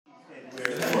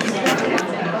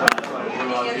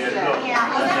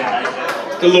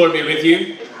The Lord be with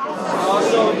you.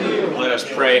 Let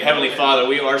us pray. Heavenly Father,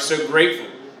 we are so grateful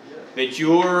that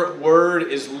your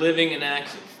word is living and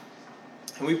active.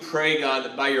 And we pray, God,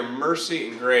 that by your mercy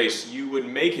and grace, you would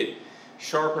make it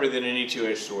sharper than any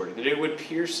two-edged sword, that it would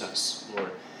pierce us,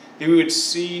 Lord, that we would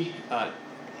see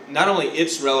not only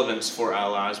its relevance for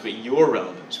our lives, but your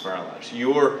relevance for our lives,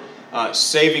 your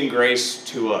saving grace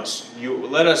to us. You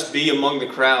let us be among the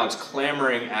crowds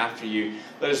clamoring after you.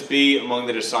 Let us be among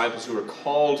the disciples who are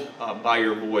called by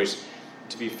your voice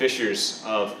to be fishers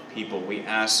of people. We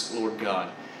ask, Lord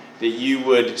God, that you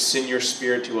would send your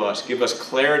Spirit to us, give us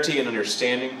clarity and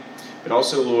understanding, but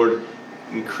also, Lord,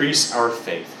 increase our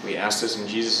faith. We ask this in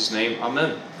Jesus' name.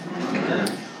 Amen.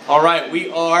 Amen. All right,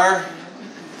 we are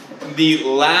the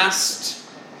last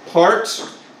part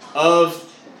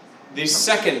of the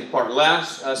second part.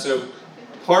 So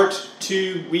part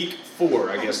 2, week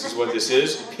 4, I guess is what this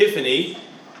is. Epiphany.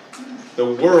 The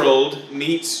world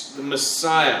meets the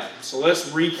Messiah. So let's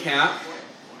recap.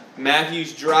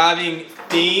 Matthew's driving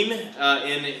theme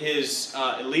in his,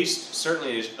 at least certainly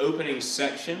in his opening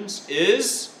sections,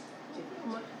 is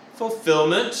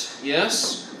fulfillment.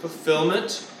 Yes,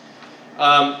 fulfillment.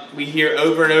 We hear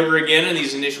over and over again in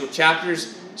these initial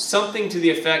chapters something to the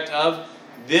effect of,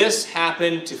 this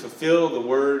happened to fulfill the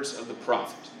words of the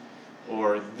prophet.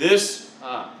 Or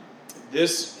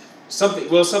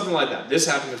something like that. This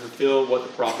happened to fulfill what the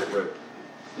prophet wrote.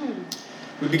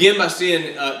 We begin by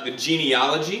seeing the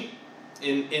genealogy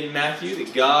in Matthew,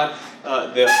 that God,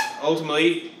 that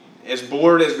ultimately, as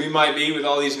bored as we might be with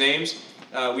all these names,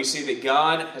 we see that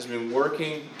God has been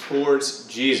working towards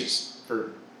Jesus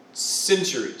for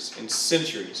centuries and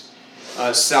centuries.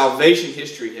 Salvation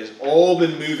history has all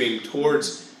been moving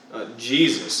towards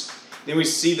Jesus. Then we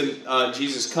see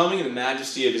Jesus coming in the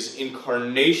majesty of his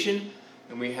incarnation,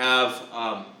 and we have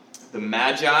the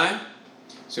Magi.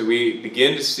 So we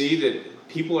begin to see that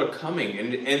people are coming,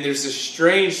 and there's this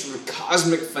strange sort of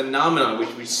cosmic phenomenon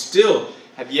which we still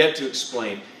have yet to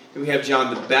explain. Then we have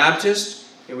John the Baptist,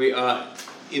 and we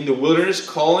in the wilderness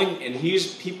calling, and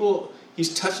he's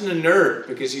touching a nerve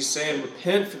because he's saying,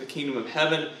 repent, for the kingdom of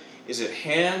heaven is at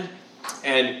hand,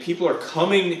 and people are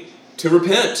coming to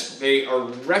repent. They are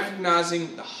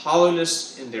recognizing the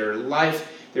hollowness in their life.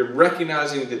 They're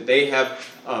recognizing that they have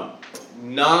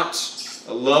not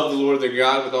loved the Lord their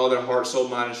God with all their heart, soul,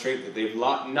 mind, and strength, that they've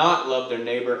not loved their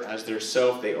neighbor as their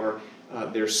self. They are,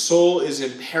 their soul is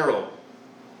in peril.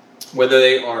 Whether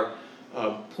they are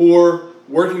poor,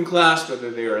 working class,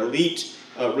 whether they are elite,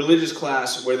 religious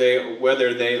class,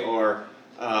 whether they are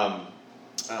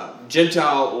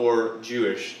Gentile or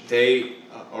Jewish, they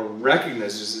are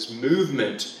recognized as this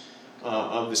movement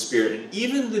of the Spirit. And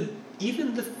even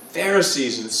the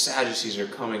Pharisees and the Sadducees are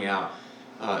coming out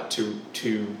to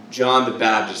John the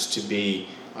Baptist to be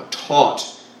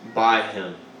taught by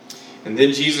him. And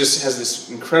then Jesus has this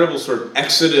incredible sort of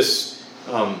Exodus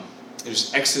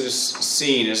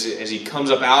scene as he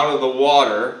comes up out of the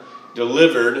water,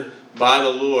 delivered by the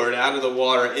Lord out of the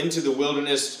water into the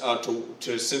wilderness to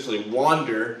essentially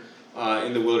wander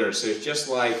in the wilderness. So it's just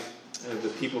like the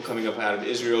people coming up out of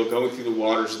Israel, going through the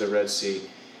waters of the Red Sea.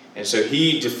 And so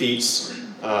he defeats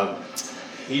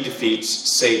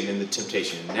Satan in the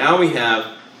temptation. Now we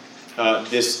have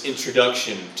this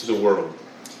introduction to the world.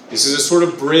 This is a sort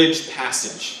of bridge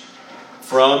passage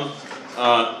from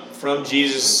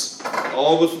Jesus,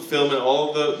 all the fulfillment,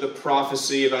 all the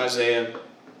prophecy of Isaiah,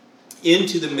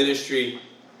 into the ministry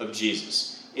of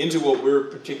Jesus, into what we're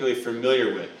particularly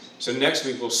familiar with. So next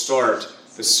week we'll start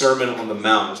the Sermon on the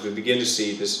Mount as we begin to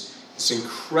see this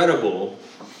incredible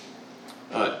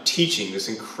teaching, this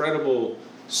incredible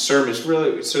sermon. It's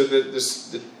really so the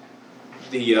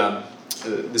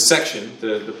section,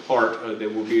 the part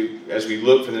that will be as we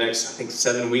look for the next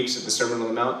 7 weeks at the Sermon on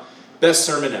the Mount. Best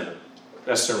sermon ever.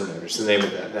 Best sermon ever. It's the name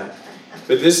of that.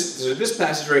 But this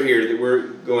passage right here that we're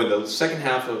going, the second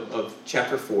half of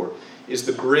chapter 4, is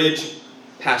the bridge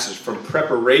passage from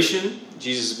preparation.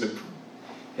 Jesus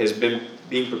has been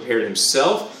being prepared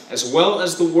himself, as well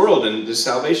as the world and the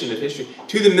salvation of history,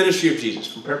 to the ministry of Jesus,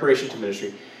 from preparation to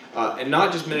ministry. And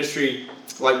not just ministry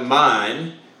like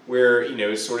mine, where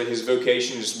it's sort of his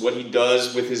vocation is what he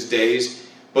does with his days,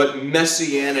 but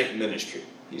messianic ministry.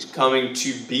 He's coming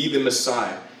to be the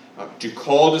Messiah, to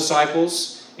call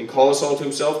disciples and call us all to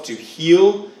himself, to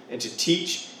heal and to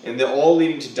teach, and they're all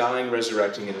leading to dying,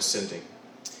 resurrecting, and ascending.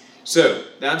 So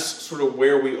that's sort of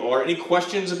where we are. Any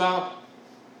questions about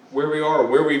where we are, or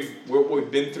what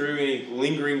we've been through? Any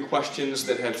lingering questions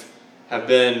that have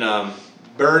been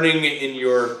burning in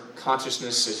your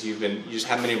consciousness as you just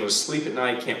haven't been able to sleep at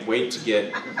night? Can't wait to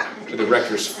get to the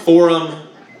Rector's Forum.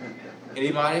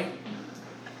 Anybody?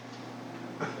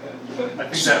 I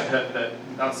think that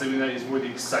not saying that is more the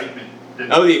excitement.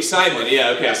 Oh, the excitement. Yeah,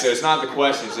 okay. So it's not the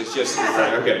questions. It's just,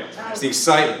 okay. It's the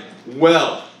excitement.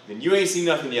 Well, then you ain't seen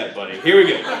nothing yet, buddy. Here we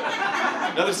go.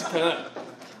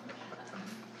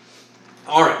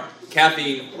 All right.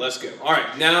 Caffeine, let's go. All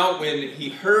right. Now, when he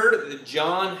heard that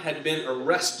John had been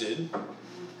arrested,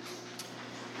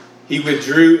 he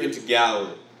withdrew into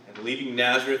Galilee. And leaving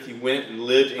Nazareth, he went and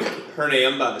lived in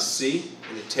Capernaum by the sea,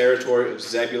 in the territory of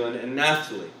Zebulun and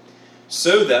Naphtali,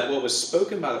 so that what was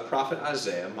spoken by the prophet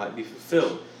Isaiah might be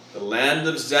fulfilled. The land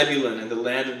of Zebulun and the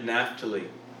land of Naphtali,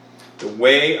 the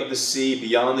way of the sea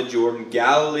beyond the Jordan,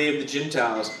 Galilee of the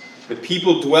Gentiles. The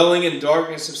people dwelling in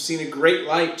darkness have seen a great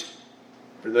light.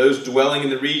 For those dwelling in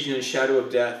the region and shadow of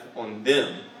death, on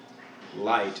them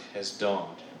light has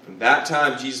dawned. From that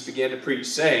time Jesus began to preach,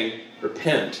 saying,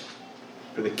 Repent,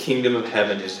 for the kingdom of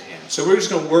heaven is at hand. So we're just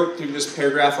going to work through this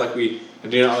paragraph like we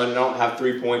don't have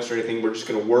 3 points or anything. We're just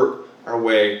going to work our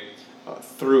way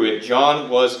through it. John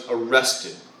was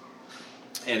arrested.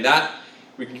 And that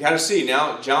we can kind of see.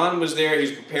 Now, John was there.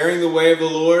 He's preparing the way of the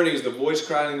Lord. He was the voice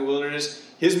crying in the wilderness.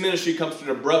 His ministry comes to an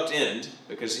abrupt end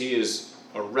because he is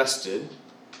arrested.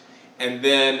 And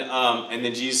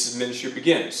then Jesus' ministry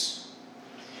begins.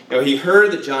 Now, he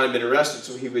heard that John had been arrested,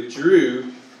 so he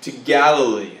withdrew to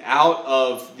Galilee, out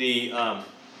of the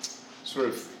sort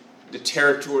of the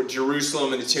territory,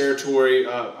 Jerusalem and the territory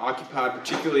occupied,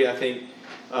 particularly, I think,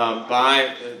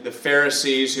 by the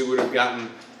Pharisees, who would have gotten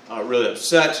really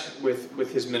upset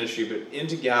with his ministry, but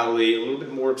into Galilee, a little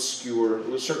bit more obscure,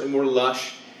 certainly more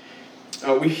lush.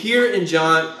 We hear in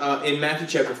Matthew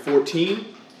chapter 14,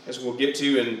 as we'll get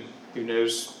to in, who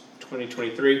knows,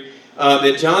 2023,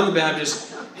 that John the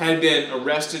Baptist had been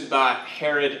arrested by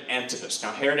Herod Antipas.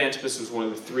 Now, Herod Antipas was one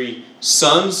of the 3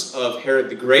 sons of Herod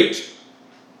the Great.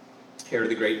 Herod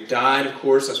the Great died, of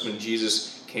course. That's when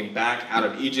Jesus came back out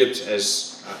of Egypt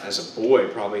as a boy,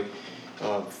 probably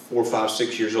 4, 5,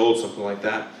 6 years old, something like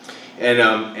that.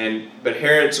 But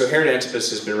Herod Antipas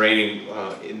has been reigning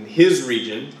in his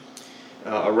region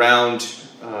around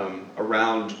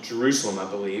Jerusalem, I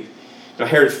believe. Now,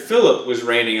 Herod Philip was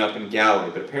reigning up in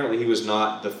Galilee, but apparently he was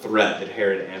not the threat that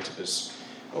Herod Antipas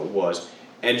was.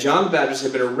 And John the Baptist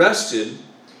had been arrested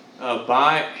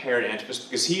by Herod Antipas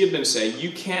because he had been saying,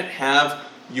 you can't have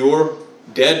your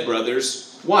dead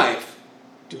brother's wife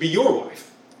to be your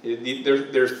wife.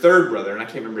 Their third brother, and I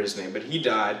can't remember his name, but he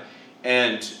died,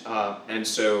 and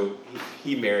so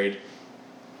he married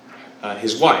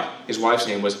his wife. His wife's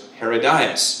name was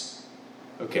Herodias.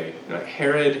 Okay,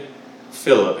 Herod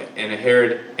Philip and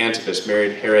Herod Antipas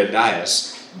married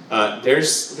Herodias.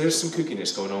 There's some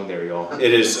kookiness going on there, y'all.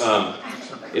 It is.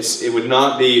 It would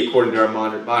not be, according to our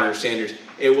modern standards.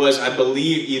 It was, I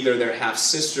believe, either their half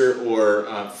sister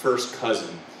or first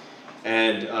cousin,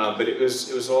 but it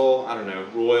was all, I don't know,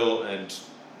 royal and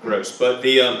gross. But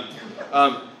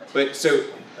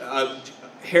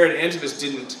Herod Antipas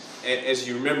didn't. As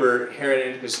you remember, Herod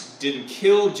Antipas didn't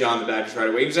kill John the Baptist right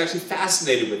away. He was actually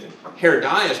fascinated with him.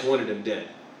 Herodias wanted him dead.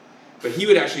 But he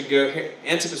would actually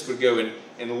Antipas would go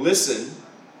and listen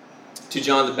to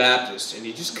John the Baptist, and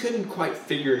he just couldn't quite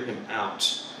figure him out.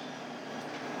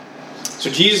 So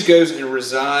Jesus goes and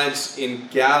resides in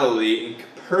Galilee, in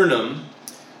Capernaum,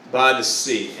 by the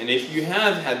sea. And if you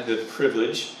have had the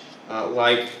privilege,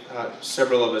 like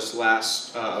several of us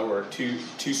last, or two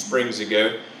springs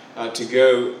ago, to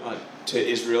go to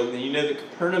Israel, then you know that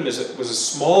Capernaum was a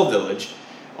small village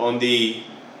on the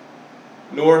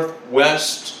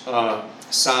northwest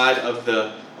side of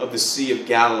the Sea of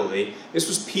Galilee. This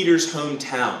was Peter's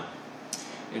hometown.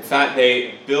 In fact,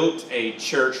 they built a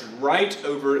church right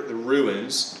over the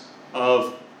ruins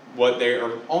of what they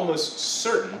are almost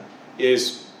certain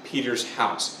is Peter's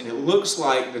house. And it looks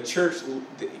like the church,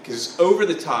 because it's over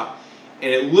the top, and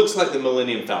it looks like the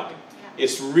Millennium Falcon.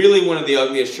 It's really one of the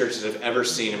ugliest churches I've ever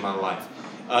seen in my life.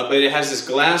 But it has this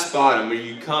glass bottom where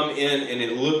you come in and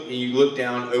you look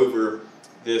down over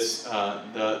this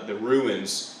the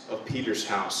ruins of Peter's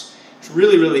house. It's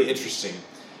really, really interesting.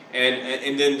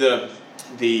 And then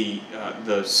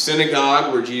the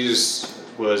synagogue where Jesus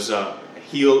was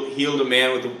healed a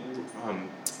man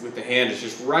with the hand is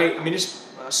just right. I mean, it's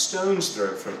a stone's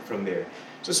throw from there.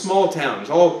 It's a small town. It's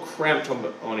all cramped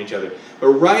on each other. But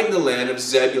right in the land of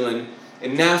Zebulun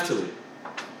and Naphtali.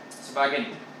 So if I can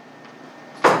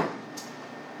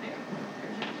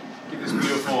get this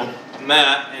beautiful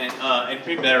map, and it'd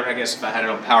be better, I guess, if I had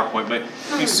it on PowerPoint. But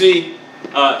you can see,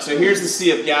 so here's the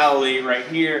Sea of Galilee right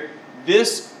here.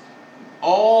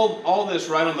 All this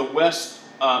right on the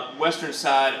western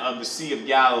side of the Sea of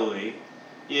Galilee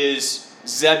is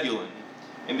Zebulun.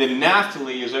 And then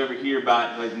Naphtali is over here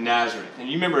by like Nazareth. And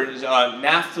you remember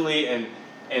Naphtali and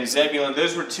Zebulun,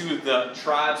 those were two of the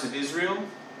tribes of Israel.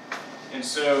 And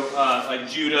so like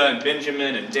Judah and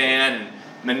Benjamin and Dan and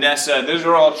Manasseh, those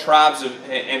are all tribes of,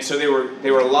 and so they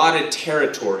were allotted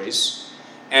territories.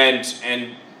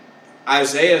 And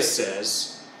Isaiah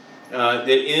says that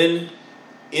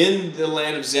in the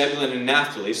land of Zebulun and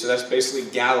Naphtali, so that's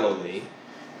basically Galilee,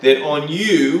 that on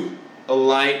you a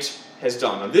light has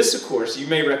dawned. Now this, of course, you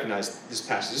may recognize this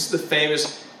passage. This is the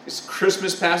famous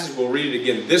Christmas passage. We'll read it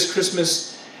again this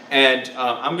Christmas, and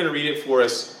I'm going to read it for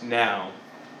us now.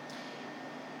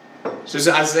 So this is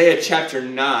Isaiah chapter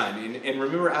 9. And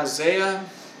remember, Isaiah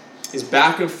is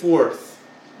back and forth,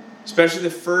 especially the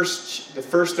first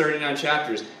 39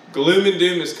 chapters. Gloom and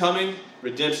doom is coming,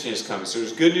 redemption is coming. So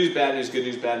there's good news, bad news, good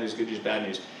news, bad news, good news, bad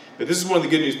news. But this is one of the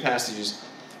good news passages.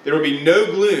 There will be no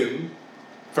gloom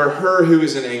for her who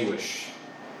is in anguish.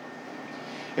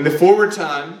 In the former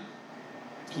time,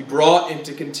 he brought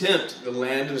into contempt the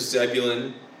land of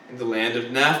Zebulun and the land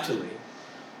of Naphtali.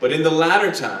 But in the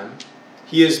latter time,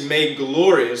 he has made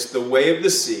glorious the way of the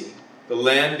sea, the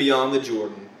land beyond the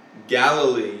Jordan,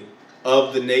 Galilee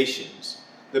of the nations.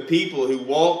 The people who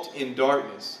walked in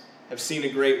darkness have seen a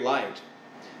great light.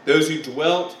 Those who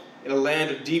dwelt in a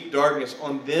land of deep darkness,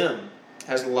 on them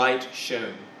has light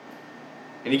shone.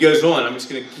 And he goes on. I'm just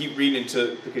going to keep reading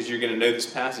because you're going to know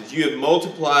this passage. You have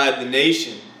multiplied the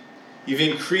nation. You've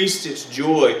increased its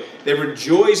joy. They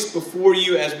rejoice before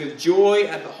you as with joy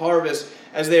at the harvest,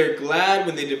 as they are glad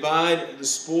when they divide the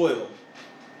spoil.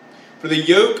 For the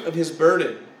yoke of his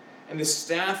burden and the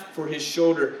staff for his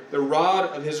shoulder, the rod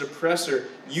of his oppressor,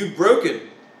 you've broken,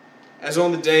 as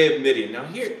on the day of Midian. Now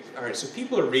here, all right, so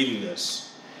people are reading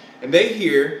this, and they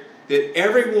hear that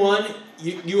everyone,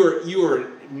 you are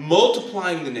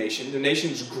multiplying the nation. The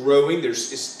nation's growing,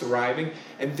 it's thriving,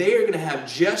 and they are going to have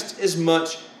just as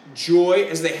much joy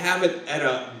as they have at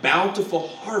a bountiful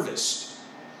harvest.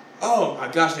 Oh my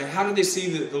gosh, now how did they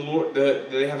see that the Lord, that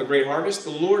they have a great harvest?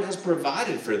 The Lord has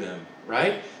provided for them,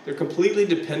 right? They're completely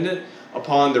dependent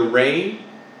upon the rain.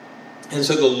 And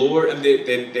so the Lord, and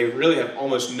they really have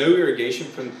almost no irrigation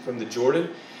from the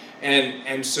Jordan.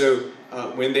 And so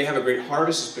when they have a great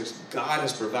harvest, it's because God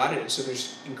has provided it. So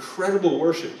there's incredible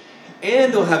worship.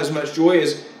 And they'll have as much joy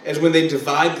as when they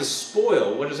divide the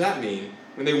spoil. What does that mean?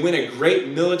 When they win a great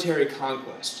military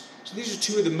conquest. So these are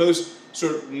two of the most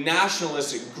sort of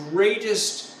nationalistic,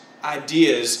 greatest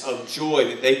ideas of joy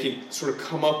that they can sort of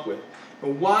come up with.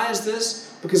 And why is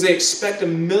this? Because they expect a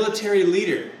military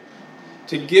leader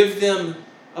to give them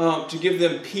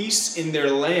peace in their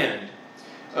land.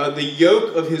 The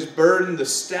yoke of his burden, the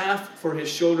staff for his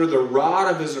shoulder, the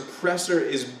rod of his oppressor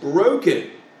is broken.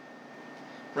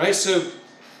 Right? So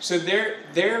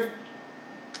they're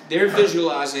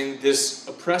visualizing this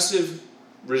oppressive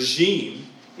regime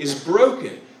is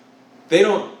broken.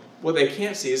 What they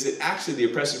can't see is that actually the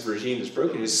oppressive regime that's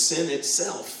broken is sin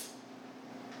itself.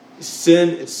 It's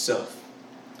sin itself.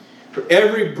 For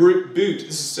every boot, this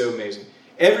is so amazing,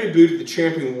 every boot of the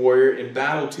tramping warrior in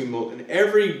battle tumult, and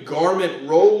every garment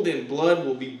rolled in blood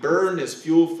will be burned as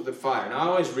fuel for the fire. Now, I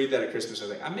always read that at Christmas. I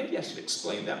was like, maybe I should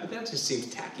explain that, but that just seems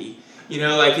tacky.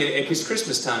 Like it's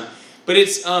Christmas time. But it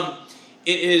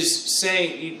is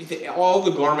saying all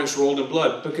the garments rolled in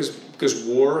blood because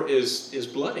war is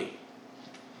bloody.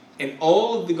 And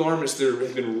all of the garments that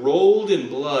have been rolled in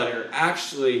blood are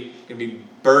actually going to be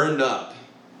burned up.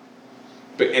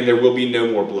 And there will be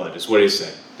no more blood, is what he's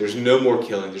saying. There's no more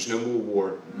killing. There's no more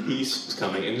war. Peace is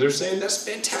coming. And they're saying, that's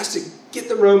fantastic. Get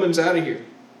the Romans out of here.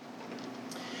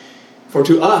 For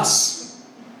to us,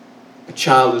 a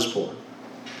child is born.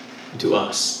 And to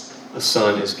us, a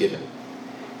son is given.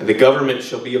 And the government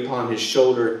shall be upon his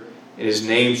shoulder, and his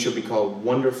name shall be called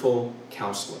Wonderful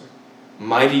Counselor,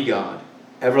 Mighty God,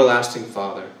 Everlasting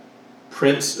Father,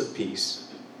 Prince of Peace.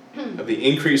 Of the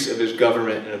increase of his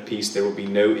government and of peace there will be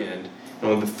no end.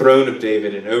 And on the throne of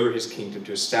David and over his kingdom,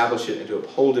 to establish it and to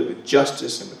uphold it with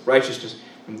justice and with righteousness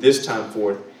from this time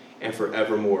forth and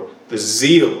forevermore. The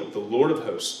zeal of the Lord of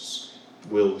hosts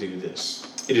will do this.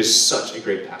 It is such a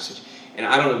great passage. And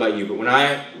I don't know about you, but when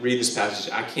I read this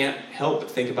passage, I can't help but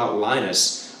think about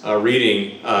Linus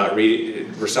reciting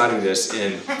this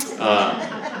in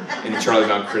the Charlie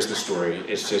Brown Christmas Story.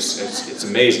 It's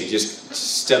amazing. He just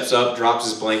steps up, drops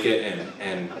his blanket,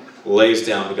 and lays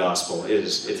down the gospel. It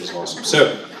is awesome.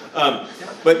 So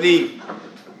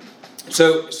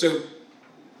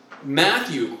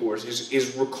Matthew, of course,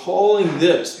 is recalling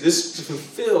this to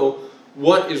fulfill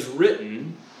what is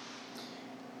written,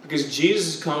 because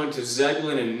Jesus is coming to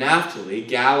Zebulun and Naphtali,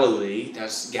 Galilee.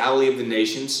 That's Galilee of the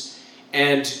nations,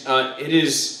 and it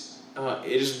is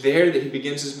it is there that he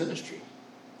begins his ministry.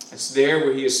 It's there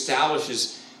where he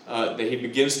establishes that he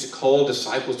begins to call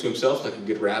disciples to himself like a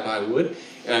good rabbi would.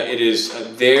 It is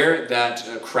there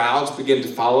that crowds begin to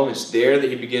follow him. It's there that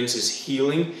he begins his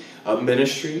healing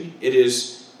ministry. It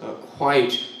is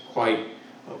quite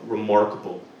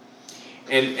remarkable.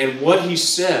 And what he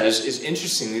says is,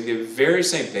 interestingly, the very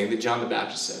same thing that John the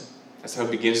Baptist said. That's how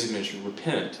he begins his ministry.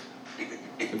 Repent,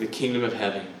 for the kingdom of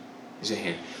heaven is at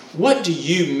hand. What do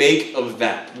you make of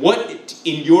that? What,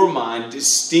 in your mind,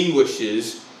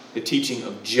 distinguishes the teaching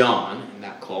of John and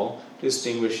that call to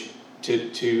distinguish to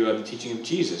the teaching of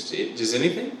Jesus? Does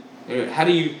anything? How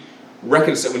do you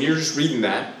reconcile, when you're just reading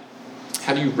that,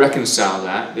 how do you reconcile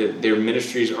that their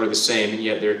ministries are the same and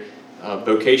yet their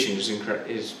vocation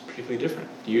is particularly different?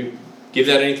 Do you give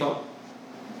that any thought?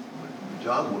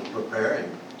 John was preparing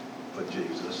for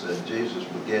Jesus, and Jesus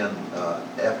began,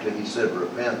 after he said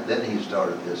repent, then he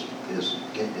started his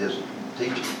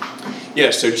teaching.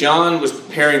 Yeah, so John was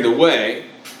preparing the way,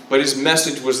 but his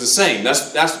message was the same.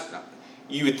 That's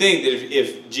you would think that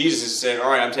if Jesus said, all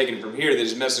right, I'm taking it from here, that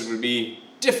his message would be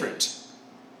different.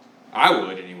 I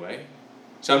would, anyway.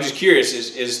 So I'm just curious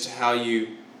as to how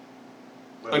you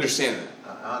understand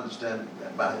that. I understand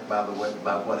by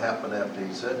what happened after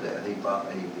he said that. He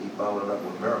followed up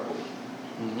with miracles.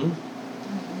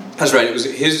 Mm-hmm. That's right. It was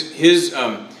his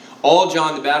all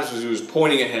John the Baptist was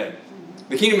pointing ahead.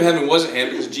 The kingdom of heaven was at hand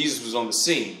because Jesus was on the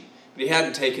scene. But he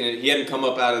hadn't taken it. He hadn't come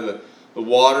up out of the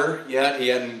water yet. He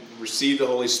hadn't received the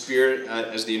Holy Spirit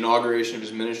as the inauguration of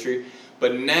his ministry.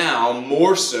 But now,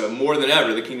 more than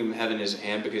ever, the kingdom of heaven is at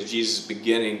hand because Jesus is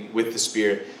beginning with the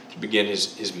Spirit to begin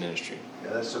his ministry.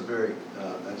 Yeah, that's a very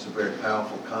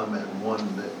powerful comment, and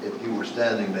one that if you were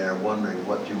standing there wondering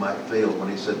what you might feel when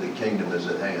he said the kingdom is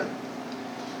at hand.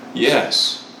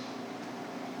 Yes.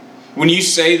 When you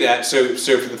say that, so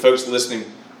for the folks listening,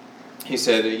 he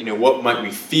said, what might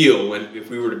we feel if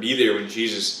we were to be there when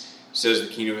Jesus says the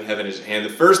kingdom of heaven is at hand? The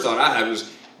first thought I had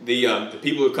was the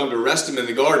people who come to arrest him in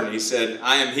the garden. He said,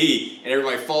 "I am he," and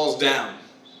everybody falls down,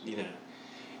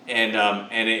 And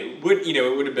it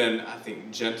would have been, I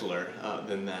think, gentler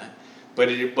than that. But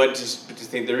to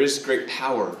think there is great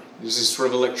power. There's this sort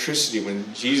of electricity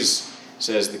when Jesus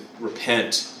says,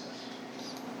 repent.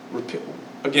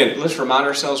 Again, let's remind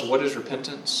ourselves, what is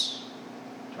repentance?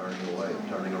 Turning away,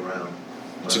 turning around,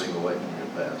 running away from your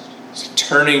past. So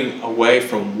turning away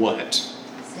from what?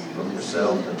 Sin. From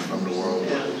yourself and from the world.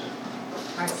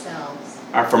 Ourselves.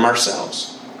 From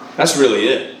ourselves. That's really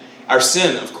it. Our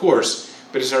sin, of course,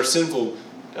 but it's our sinful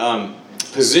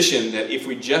position that if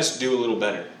we just do a little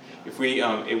better, if we're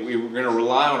going to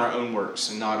rely on our own works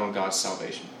and not on God's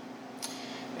salvation.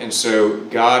 And so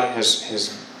God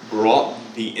has brought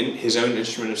his own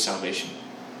instrument of salvation.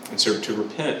 And so to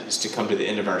repent is to come to the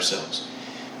end of ourselves.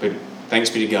 But thanks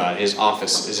be to God, his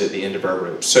office is at the end of our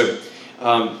rope. So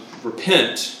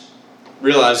repent,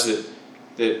 realize that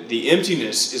the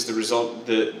emptiness is the result,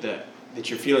 that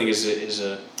you're feeling is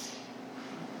the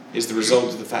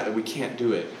result of the fact that we can't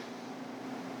do it,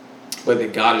 but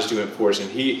that God is doing it for us.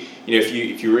 And he,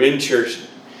 if you were in church,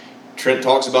 Trent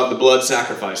talks about the blood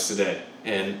sacrifice today,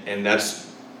 and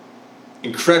that's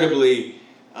incredibly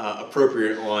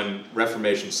appropriate on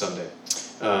Reformation Sunday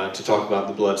to talk about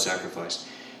the blood sacrifice.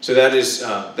 So that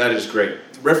is great.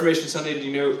 Reformation Sunday, do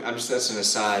you know? That's an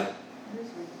aside.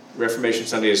 Reformation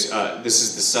Sunday is this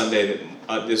is the Sunday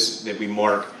that we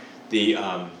mark the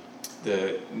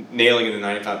nailing of the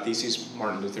 95 Theses,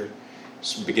 Martin Luther.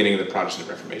 It's the beginning of the Protestant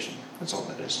Reformation. That's all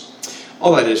that is.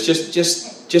 All that is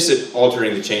just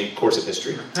altering the course of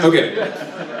history. Okay.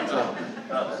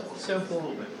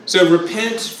 So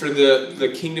repent, for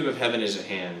the kingdom of heaven is at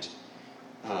hand.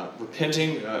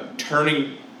 Repenting,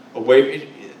 turning away.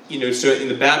 So in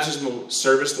the baptismal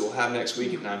service that we'll have next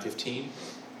week at 9:15,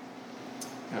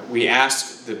 we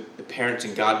ask the parents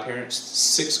and godparents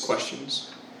 6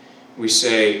 questions. We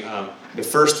say the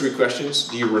first 3 questions: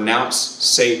 do you renounce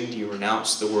Satan? Do you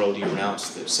renounce the world? Do you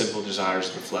renounce the sinful desires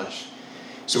of the flesh?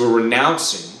 So we're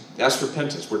renouncing. That's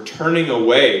repentance. We're turning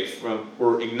away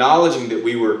we're acknowledging that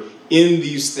we were in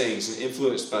these things and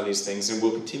influenced by these things, and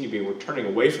will continue to be. We're turning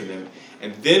away from them.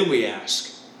 And then we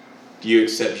ask, do you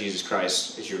accept Jesus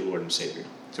Christ as your Lord and Savior?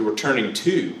 So we're turning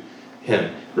to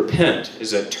him. Repent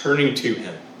is a turning to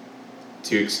him,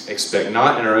 to expect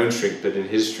not in our own strength, but in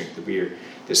his strength,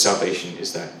 that salvation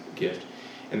is that gift.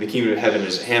 And the kingdom of heaven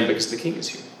is at hand because the king is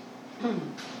here.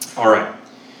 All right.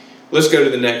 Let's go to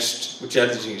the next, which I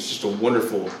think is just a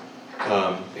wonderful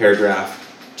paragraph.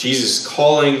 Jesus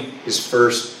calling his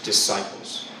first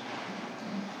disciples.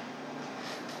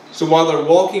 So while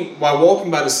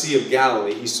walking by the Sea of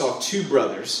Galilee, he saw 2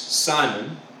 brothers,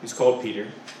 Simon, who's called Peter,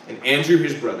 and Andrew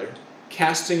his brother,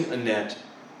 casting a net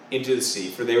into the sea,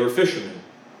 for they were fishermen.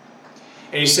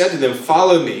 And he said to them,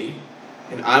 "Follow me,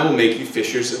 and I will make you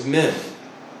fishers of men."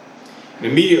 And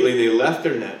immediately they left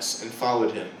their nets and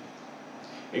followed him.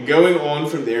 And going on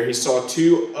from there, he saw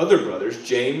two other brothers,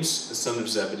 James, the son of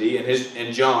Zebedee,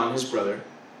 and John, his brother,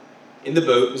 in the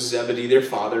boat with Zebedee, their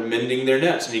father, mending their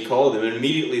nets. And he called them, and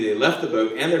immediately they left the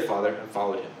boat and their father and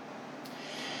followed him.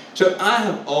 So I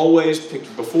have always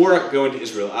pictured, before I go into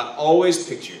Israel, I always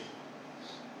pictured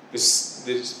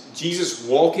this Jesus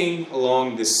walking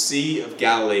along the Sea of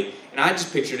Galilee, and I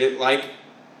just pictured it like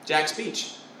Jack's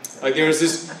Beach. Like there was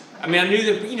this, I mean, I knew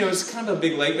that, it's kind of a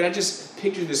big lake, but I just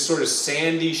pictured this sort of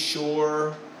sandy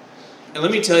shore. And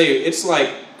let me tell you, it's like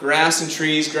grass and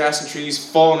trees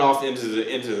falling off into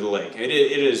the lake. It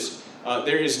is,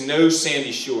 there is no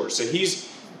sandy shore. So he's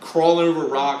crawling over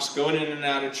rocks, going in and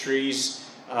out of trees,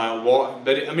 but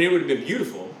it would have been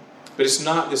beautiful, but it's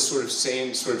not this sort of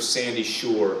sandy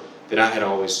shore that I had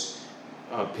always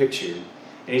pictured.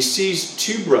 And he sees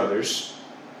two brothers,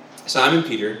 Simon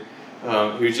Peter,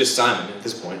 who is just Simon at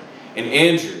this point, and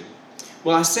Andrew.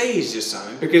 Well, I say he's just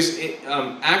Simon because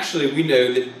actually we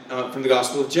know that from the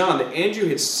Gospel of John that Andrew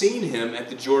had seen him at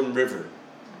the Jordan River.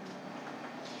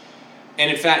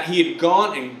 And in fact, he had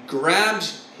gone and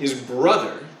grabbed his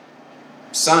brother,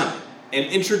 Simon, and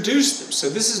introduced them. So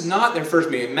this is not their first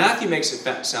meeting. Matthew makes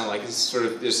it sound like it's sort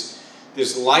of this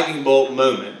lightning bolt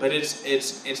moment, but it's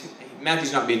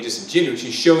Matthew's not being disingenuous.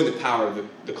 He's showing the power of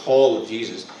the call of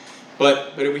Jesus.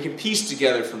 But we can piece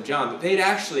together from John that they'd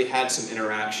actually had some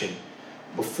interaction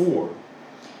before.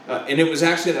 And it was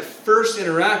actually that first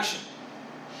interaction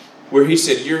where he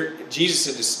said,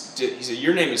 Jesus said,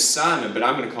 "Your name is Simon, but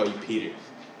I'm going to call you Peter."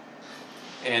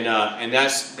 And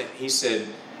he said,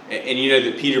 and you know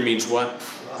that Peter means what?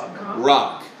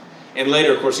 Rock. And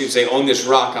later, of course, he would say, "On this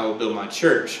rock I will build my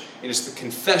church." And it's the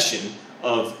confession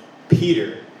of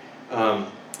Peter,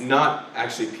 not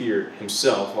actually Peter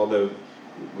himself, although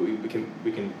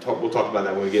we'll talk about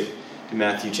that when we get to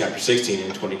Matthew chapter 16 in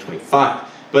 2025.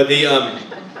 But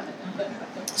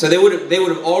so they would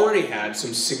have already had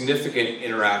some significant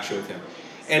interaction with him.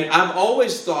 And I've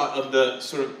always thought of the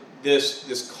sort of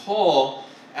this call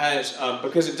as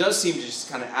because it does seem just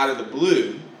kind of out of the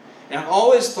blue. And I've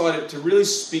always thought it to really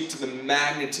speak to the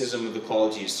magnetism of the call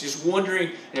of Jesus. Just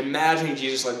wondering and imagining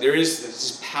Jesus like there is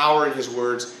this power in his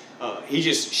words. He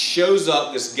just shows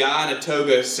up, this guy in a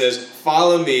toga says,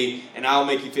 "Follow me, and I'll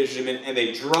make you fishers of men." And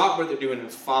they drop what they're doing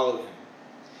and follow him.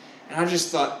 And I just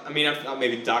thought, I thought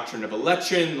maybe doctrine of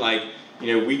election, like,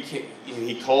 we can't,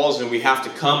 he calls and we have to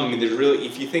come. There's really,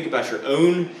 if you think about your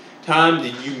own time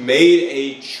that you made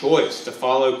a choice to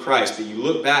follow Christ, but you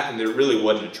look back and there really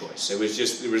wasn't a choice. It was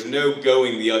just, there was no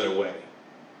going the other way.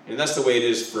 And that's the way it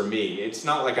is for me. It's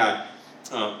not like I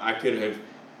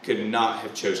could not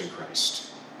have chosen Christ.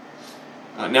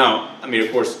 Now,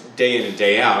 of course, day in and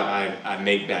day out, I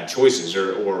make bad choices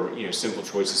or simple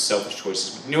choices, selfish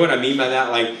choices. But you know what I mean by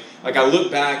that? Like I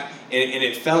look back and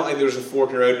it felt like there was a fork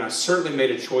in the road, and I certainly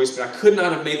made a choice, but I could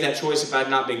not have made that choice if I had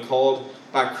not been called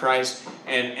by Christ.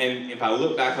 And if I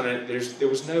look back on it, there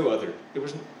was no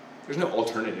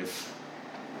alternative.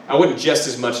 I wasn't just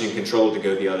as much in control to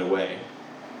go the other way.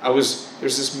 There's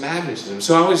this magnetism.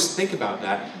 So I always think about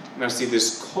that when I see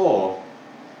this call.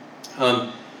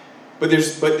 But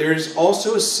there's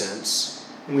also a sense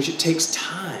in which it takes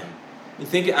time. You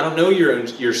think, I don't know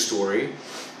your story,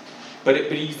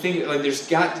 but you think like there's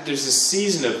this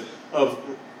season of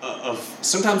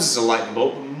sometimes it's a lightning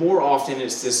bolt, but more often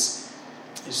it's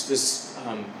this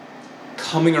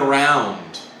coming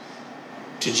around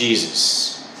to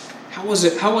Jesus. How was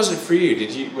it for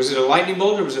you? Was it a lightning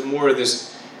bolt, or was it more of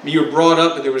this? You were brought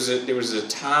up, but there was a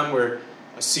time where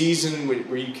a season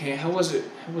where you came. How was it?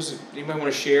 Anybody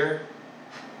want to share?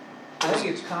 I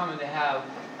think it's common to have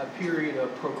a period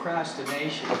of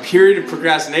procrastination. A period of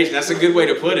procrastination. That's a good way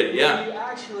to put it. Yeah. Where you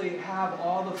actually have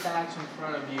all the facts in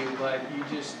front of you, but you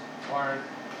just aren't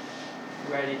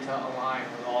ready to align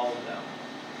with all of them.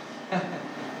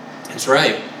 That's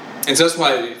right. And so that's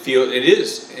why it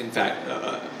is, in fact,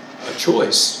 a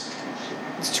choice.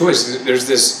 It's a choice. There's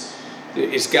this.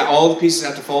 It's got all the pieces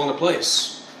have to fall into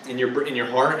place in your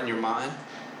heart and your mind.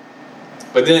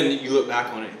 But then you look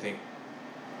back on it and think,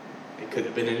 it couldn't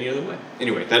have been any other way.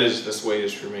 Anyway, that's the way it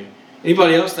is for me.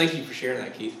 Anybody else? Thank you for sharing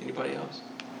that, Keith. Anybody else?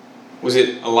 Was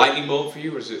it a lightning bolt for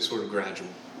you, or is it sort of gradual?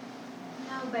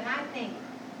 No, but I think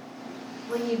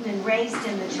when you've been raised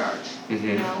in the church,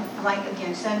 Mm-hmm. like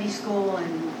again, Sunday school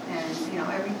and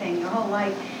everything your whole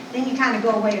life, then you kind of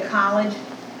go away to college,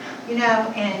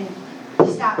 and you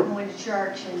stop going to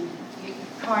church and you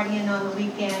partying on the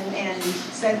weekend and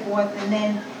so forth, and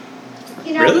then,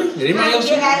 you know, Really? Did anybody else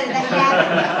get do out of the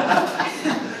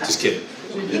habit. Just kidding.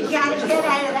 You kind of get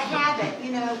out of the habit,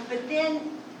 you know, but then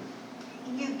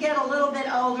you get a little bit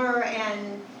older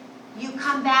and you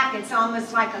come back, it's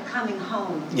almost like a coming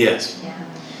home. Yes.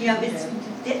 You know,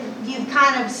 you've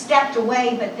kind of stepped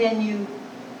away, but then you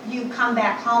come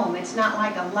back home. It's not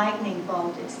like a lightning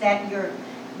bolt. It's that you're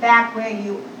back where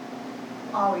you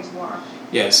always were.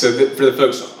 Yeah, so for the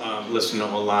folks listening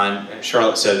online,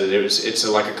 Charlotte said that it's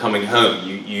like a coming home.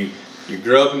 You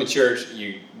grow up in the church,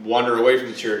 you wander away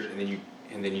from the church, and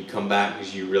then you come back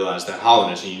because you realize that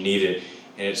hollowness and you need it.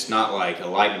 And it's not like a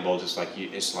lightning bolt. It's like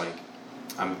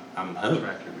I'm home.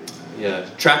 Tractor beam. Yeah,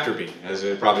 tractor beam is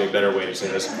probably a better way to say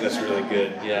it. That's really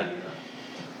good. Yeah.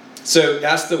 So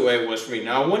that's the way it was for me.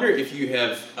 Now I wonder if you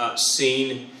have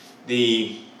seen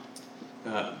the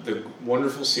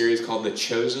wonderful series called The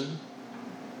Chosen.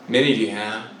 Many of you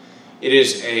have. It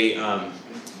is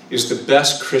the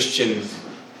best Christian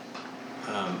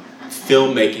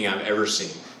filmmaking I've ever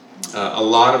seen. A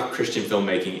lot of Christian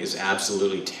filmmaking is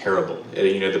absolutely terrible.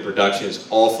 The production is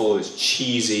awful. It's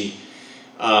cheesy.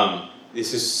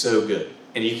 This is so good,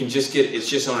 and you can just it's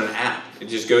just on an app. You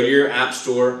just go to your app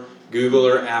store, Google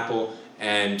or Apple,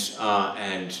 and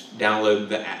download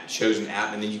the Chosen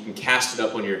app, and then you can cast it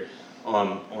up on your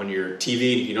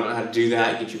TV. If you don't know how to do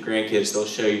that, get your grandkids; they'll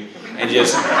show you. And it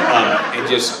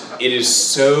is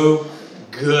so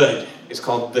good. It's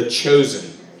called The Chosen,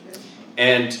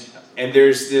 and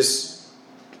there's this.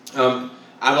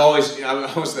 I've always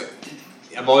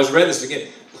read this again.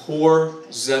 Poor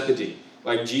Zebedee.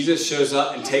 Like Jesus shows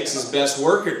up and takes his best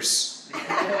workers.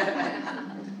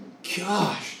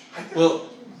 Gosh. Well,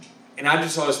 and I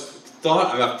just always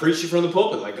thought, I've preached it from the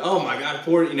pulpit, like, oh my God,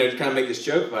 poor, to kind of make this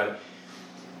joke about it.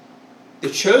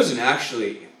 The Chosen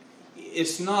actually,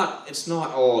 it's not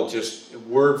all just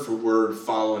word for word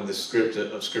following the script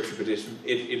of Scripture, but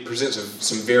it presents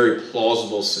some very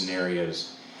plausible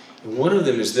scenarios. And one of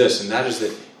them is this, and that is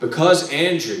that because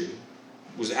Andrew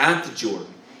was at the Jordan,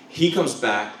 he comes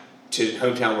back to the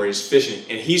hometown where he's fishing,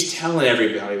 and he's telling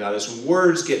everybody about this.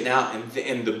 Word's getting out,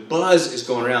 and the buzz is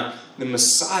going around. The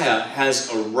Messiah has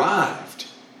arrived.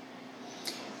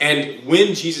 And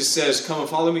when Jesus says, "Come and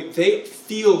follow me," they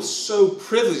feel so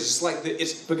privileged.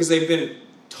 It's because they've been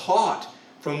taught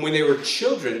from when they were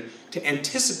children to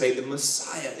anticipate the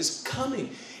Messiah is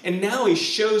coming. And now he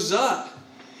shows up.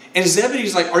 And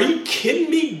Zebedee's like, "Are you kidding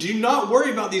me? Do not worry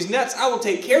about these nets. I will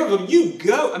take care of them. You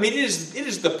go." I mean, it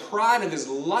is the pride of his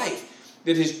life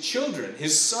that his children,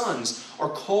 his sons, are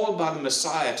called by the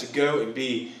Messiah to go and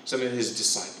be some of his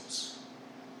disciples.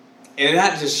 And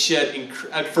that just shed,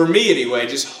 for me anyway,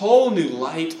 just whole new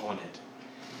light on it.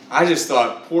 I just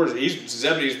thought,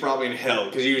 Zebedee's probably in hell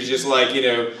because he was just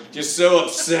just so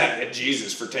upset at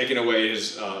Jesus for taking away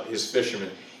his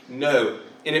fishermen. No,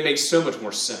 and it makes so much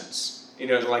more sense.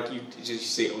 Like you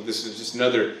see, this is just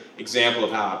another example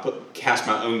of how I cast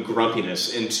my own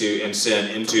grumpiness and sin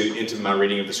into my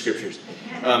reading of the Scriptures.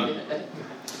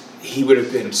 He would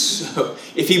have been so,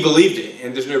 if he believed it,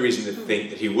 and there's no reason to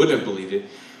think that he wouldn't have believed it,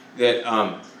 that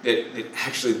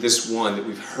actually this one that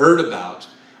we've heard about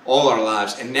all our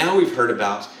lives, and now we've heard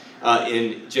about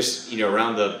in just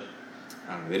around the,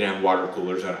 I don't know, they didn't have water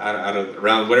coolers,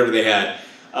 around whatever they had,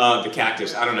 the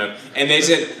cactus, I don't know, and they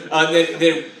said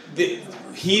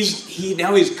he's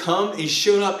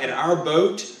shown up at our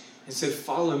boat and said,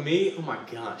 "Follow me." Oh my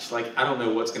gosh, I don't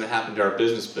know what's going to happen to our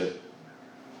business, but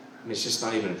it's just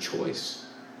not even a choice.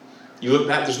 You look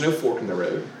back, there's no fork in the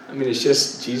road. It's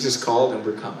just Jesus called and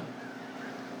we're coming.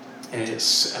 And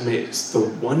it's the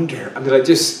wonder.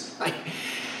 Can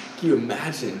you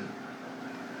imagine?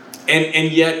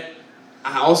 And yet,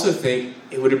 I also think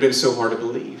it would have been so hard to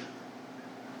believe.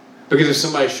 Because if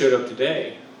somebody showed up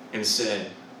today and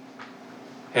said,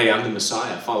 "Hey, I'm the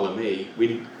Messiah, follow me,"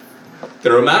 we'd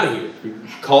throw him out of here. We'd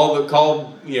call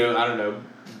I don't know,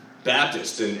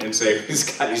 Baptist and say,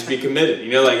 this guy needs to be committed.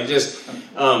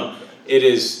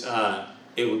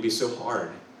 It would be so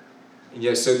hard. And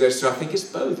yes, so I think it's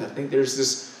both. I think there's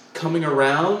this coming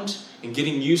around and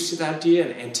getting used to the idea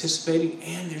and anticipating,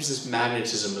 and there's this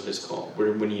magnetism of this call,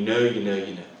 where when you know.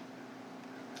 And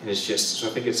it's just, so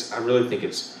I really think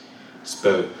it's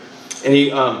both.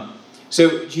 And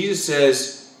so Jesus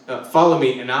says, "Follow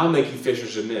me, and I'll make you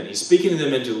fishers of men." He's speaking to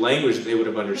them into language that they would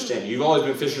have understood. You've always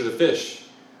been fishers of fish.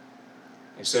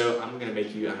 And so I'm going to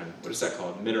make you, I don't know, what is that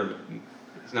called?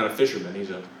 He's not a fisherman,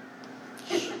 he's a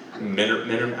minner,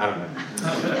 I don't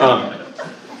know.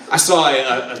 I saw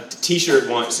a T-shirt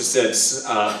once that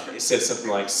said something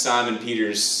like Simon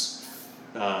Peter's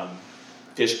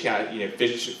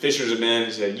fishers of men.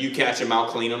 He said, "You catch him, I'll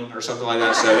clean him," or something like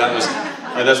that. So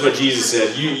that's what Jesus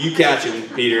said. You catch him,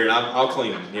 Peter, and I'll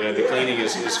clean him. The cleaning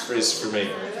is for me.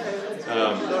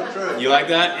 You like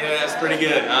that? Yeah, that's pretty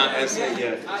good. I'd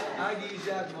use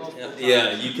that multiple times.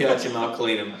 Yeah, you catch him, I'll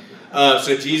clean him.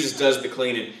 So Jesus does the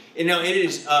cleaning. And now it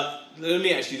is. Let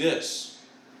me ask you this: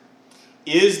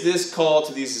 is this call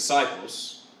to these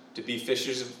disciples to be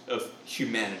fishers of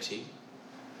humanity?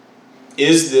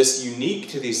 Is this unique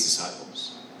to these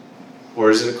disciples, or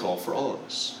is it a call for all of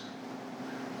us?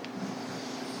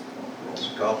 It's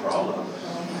a call for all of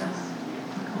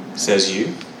us. Says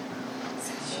you.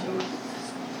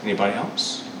 Anybody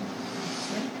else?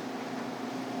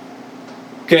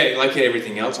 Okay, like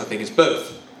everything else, I think it's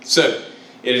both. So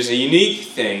it is a unique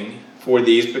thing for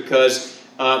these because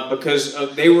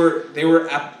they were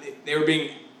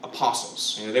being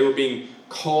apostles. They were being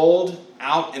called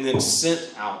out and then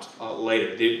sent out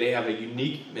later. They have a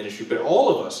unique ministry, but all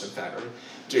of us, in fact,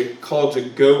 are called to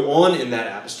go on in that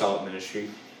apostolic ministry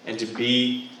and to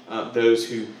be those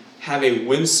who have a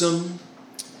winsome,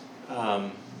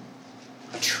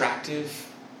 attractive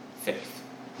faith.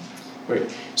 Right.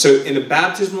 So in the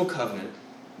baptismal covenant,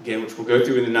 again, which we'll go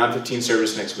through in the 9:15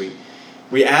 service next week,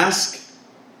 we ask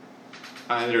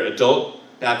either adult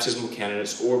baptismal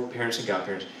candidates or parents and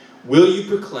godparents, will you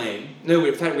proclaim? No,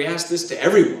 in fact, we ask this to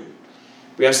everyone.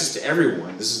 We ask this to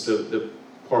everyone. This is the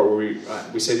part where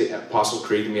we say the Apostles'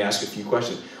 Creed and we ask a few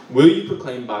questions. Will you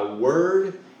proclaim by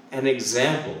word and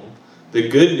example the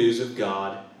good news of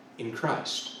God in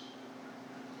Christ?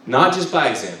 Not just by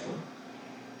example.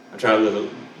 I try to live a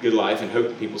good life and hope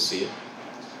that people see it.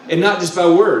 And not just by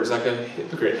words like a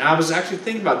hypocrite. And I was actually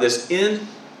thinking about this in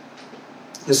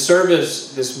the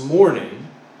service this morning.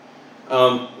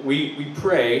 We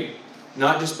pray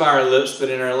not just by our lips but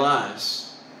in our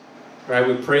lives. Right?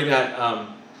 We pray that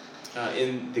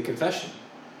in the confession.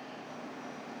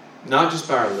 Not just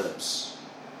by our lips,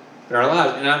 but our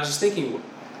lives. And I was just thinking,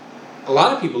 a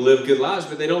lot of people live good lives,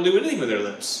 but they don't do anything with their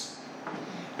lips.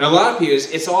 And a lot of people,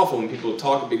 it's awful when people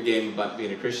talk a big game about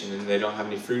being a Christian and they don't have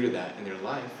any fruit of that in their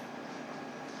life.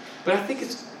 But I think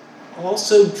it's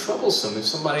also troublesome if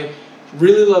somebody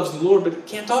really loves the Lord but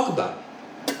can't talk about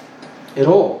it at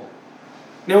all.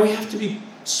 Now we have to be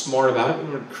smart about it. We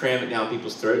don't want to cram it down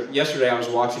people's throats. Yesterday I was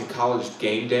watching College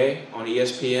Game Day on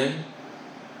ESPN,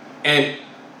 and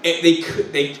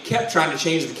they kept trying to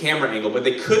change the camera angle, but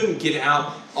they couldn't get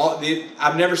out.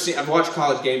 I've watched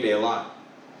College Game Day a lot,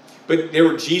 but there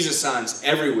were Jesus signs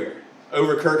everywhere.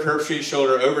 Over Kirk Herbstreit's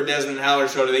shoulder, over Desmond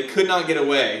Haller's shoulder. They could not get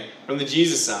away from the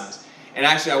Jesus signs. And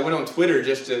actually, I went on Twitter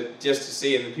just to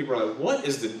see, and people are like, "What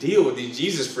is the deal with these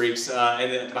Jesus freaks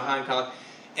behind college?"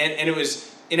 And it was,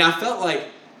 and I felt like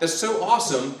that's so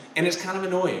awesome, and it's kind of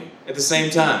annoying at the same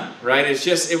time, right?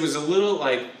 It was a little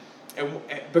like,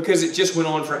 because it just went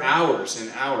on for hours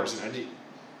and hours,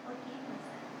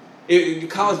 and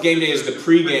College Game Day is the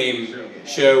pregame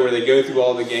show where they go through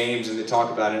all the games and they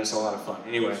talk about it, and it's a lot of fun.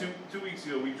 Anyway. Two weeks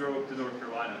ago, we drove up to North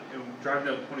Carolina, and driving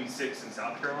down 26 in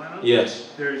South Carolina, yes,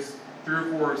 there's 3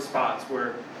 or 4 spots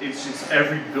where it's just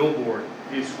every billboard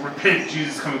is repent,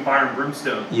 Jesus coming fire and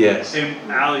brimstone. Yes. And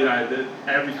Allie and I,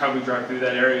 every time we drive through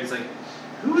that area, it's like,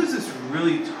 who is this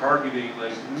really targeting?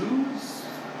 Like, who's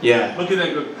looking at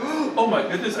it and going, oh my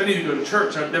goodness, I need to go to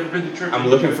church. I've never been to church. I'm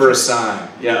looking for a sign.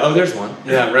 Yeah, oh, there's one.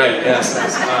 Yeah, right, yes.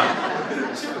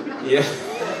 Yeah,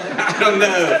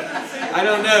 I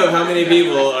don't know how many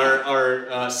people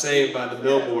are saved by the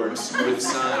billboards or the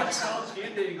signs. College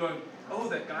Game Day and going, oh,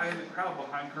 that guy in the crowd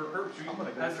behind Kirk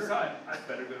Herbstreit has a sign. I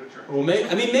better go to church. Well,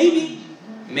 maybe.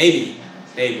 Even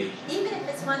if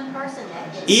it's one person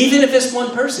that gets Even if it's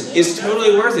one person, it's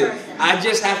totally worth it. I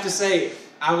just have to say,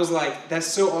 I was like, that's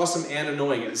so awesome and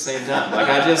annoying at the same time. Like,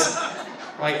 I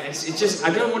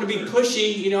don't want to be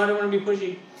pushy, I don't want to be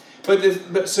pushy.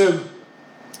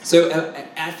 So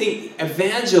I think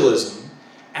evangelism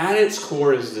at its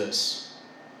core is this.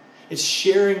 It's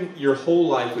sharing your whole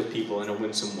life with people in a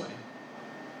winsome way.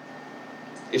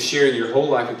 It's sharing your whole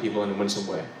life with people in a winsome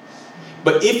way.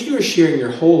 But if you're sharing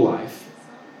your whole life,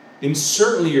 then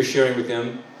certainly you're sharing with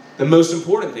them the most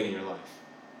important thing in your life,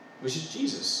 which is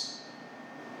Jesus.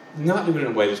 You're not doing it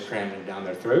in a way that's cramming it down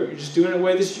their throat. You're just doing it in a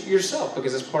way that's yourself,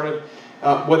 because it's part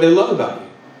of what they love about you.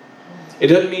 It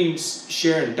doesn't mean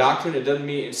sharing doctrine. It doesn't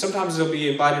mean, sometimes they'll be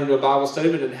invited into a Bible study,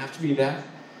 but it doesn't have to be that.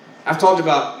 I've talked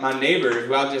about my neighbor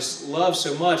who I just love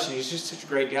so much, and he's just such a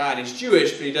great guy. And he's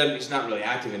Jewish, but he's not really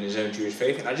active in his own Jewish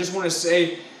faith. And I just want to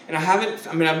say, and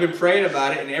I've been praying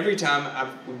about it, and every time I'm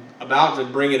about to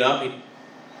bring it up,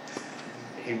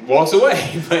 he walks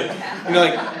away. But,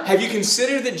 have you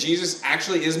considered that Jesus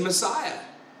actually is Messiah?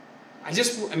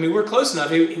 we're close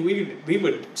enough. We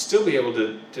would still be able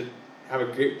to have a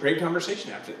great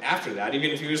conversation after that,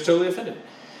 even if he was totally offended.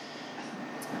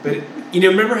 But,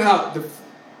 remember how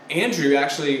Andrew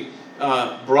actually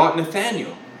brought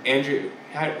Nathaniel. Andrew,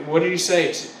 what did he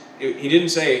say? He didn't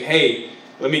say, hey,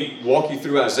 let me walk you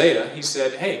through Isaiah. He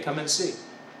said, hey, come and see.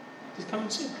 Just come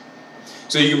and see.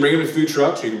 So you can bring him to food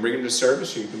trucks, or you can bring him to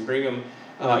service, or you can bring him,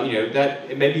 that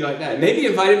it may be like that. Maybe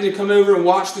invite him to come over and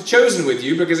watch The Chosen with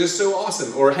you because it's so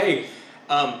awesome. Or, hey,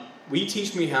 will you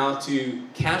teach me how to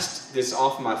cast this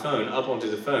off my phone up onto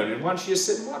the phone? And why don't you just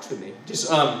sit and watch with me?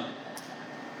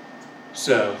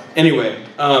 So, anyway,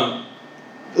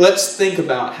 let's think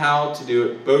about how to do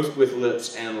it both with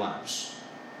lips and lives.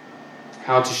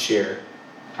 How to share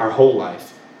our whole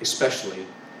life, especially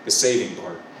the saving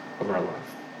part of our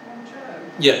life. Joe,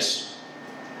 Yes.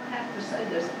 I have to say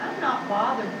this. I'm not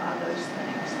bothered by those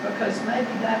things because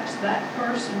maybe that's that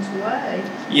person's way,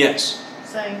 Yes.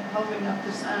 saying, holding up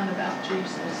the sign about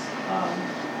Jesus.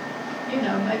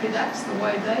 Maybe that's the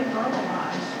way they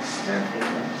verbalize their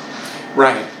feelings.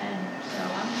 Right. And so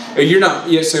I'm not. You're not.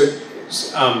 Yeah. So,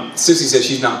 Sissy said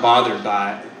she's not bothered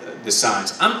by the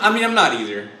signs. I'm not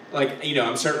either.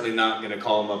 I'm certainly not going to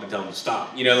call them up and tell them to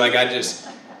stop.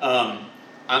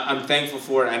 I'm thankful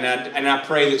for it, and I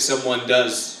pray that someone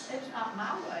does. It's not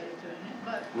my way of doing it,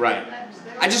 but Right. that's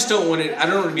their I just way. don't want it. I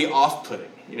don't want to be off-putting.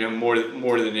 More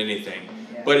than anything.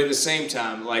 But at the same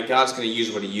time, God's going to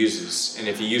use what He uses, and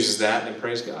if He uses that, then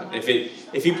praise God. If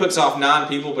He puts off 9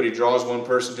 people, but He draws one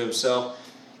person to Himself,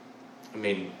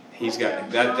 He's got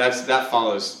that. That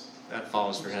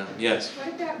follows for Him. Yes. What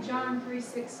about John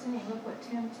 3:16? Look what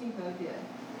Tim Tebow did.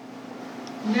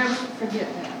 Never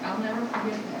forget that. I'll never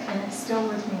forget that. And it's still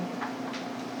with me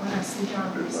when I see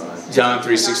John 3:16. John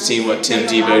 3:16. What Tim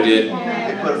Tebow did. He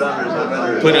put it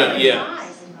under his Put it. Yeah.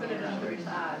 Put it under his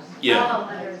eyes. Yeah.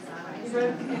 He wrote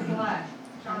it in black.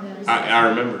 John 3:16. I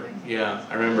remember. Yeah,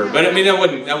 I remember. But that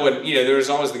wasn't. There was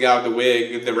always the guy with the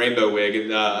wig, the rainbow wig,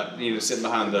 and sitting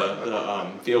behind the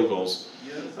field goals.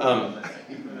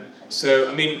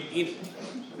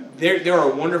 There are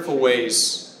wonderful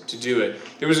ways to do it.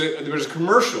 There was a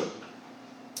commercial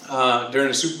during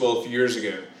the Super Bowl a few years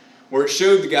ago where it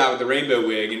showed the guy with the rainbow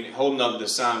wig and holding up the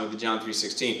sign with the John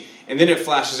 3:16, and then it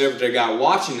flashes over to a guy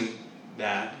watching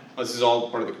that. This is all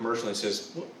part of the commercial. And he says,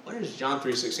 "What is John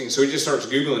 3:16?" So he just starts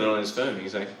googling it on his phone. And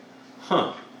he's like,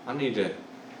 "Huh, I need to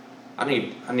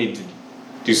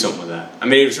do something with that."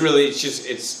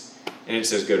 And it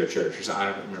says go to church or something.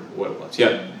 I don't remember what it was.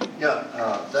 Yeah. Yeah,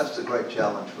 that's the great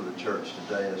challenge for the church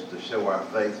today, is to show our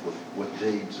faith with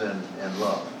deeds and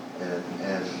love.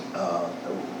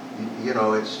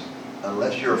 It's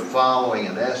unless you're following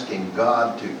and asking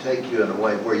God to take you in a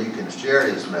way where you can share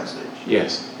His message.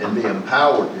 Yes. And be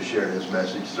empowered to share His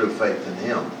message through faith in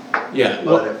Him. Yeah.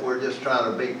 But if we're just trying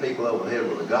to beat people over the head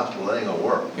with the gospel, it ain't gonna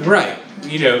work. Right.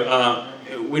 We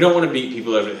don't want to beat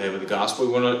people over the head with the gospel.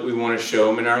 We want to show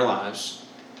them in our lives.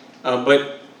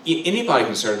 But anybody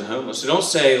can serve the homeless. So don't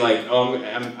say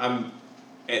I'm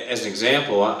as an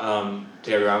example,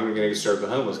 Terry, I'm going to serve the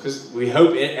homeless, because we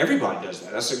hope everybody does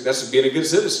that. That's being a good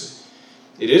citizen.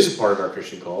 It is a part of our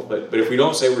Christian call. But if we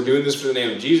don't say we're doing this for the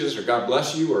name of Jesus, or God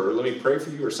bless you, or let me pray for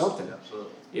you, or something.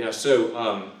 Absolutely. Yeah.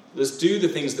 So let's do the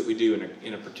things that we do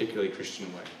in a particularly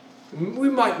Christian way. We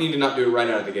might need to not do it right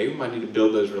out of the gate. We might need to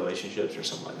build those relationships or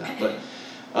something like that.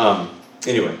 But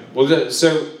anyway,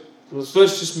 so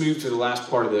let's just move to the last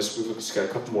part of this. We've just got a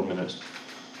couple more minutes.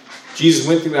 Jesus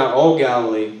went throughout all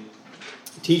Galilee,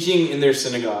 teaching in their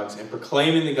synagogues and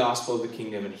proclaiming the gospel of the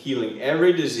kingdom and healing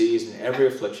every disease and every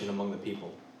affliction among the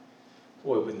people.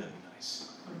 Boy, wouldn't that be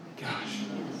nice? Gosh.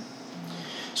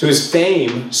 So his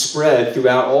fame spread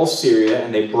throughout all Syria,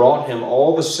 and they brought him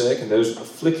all the sick and those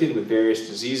afflicted with various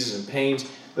diseases and pains,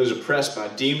 those oppressed by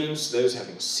demons, those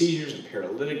having seizures and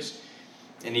paralytics.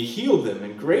 And he healed them,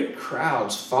 and great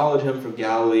crowds followed him from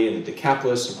Galilee and the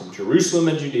Decapolis and from Jerusalem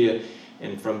and Judea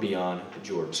and from beyond the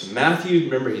Jordan. So Matthew,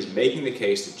 remember, he's making the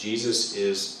case that Jesus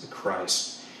is the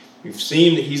Christ. We've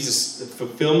seen that he's the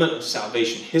fulfillment of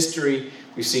salvation history.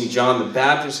 We've seen John the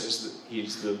Baptist as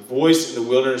he's the voice in the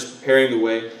wilderness preparing the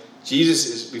way.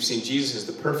 We've seen Jesus as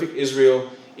the perfect Israel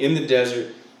in the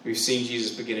desert. We've seen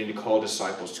Jesus beginning to call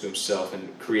disciples to himself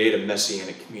and create a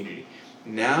messianic community.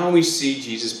 Now we see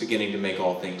Jesus beginning to make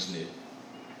all things new.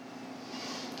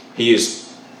 He is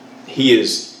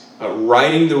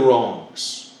righting the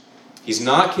wrongs. He's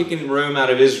not kicking Rome out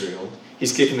of Israel.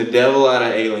 He's kicking the devil out of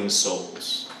ailing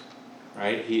souls.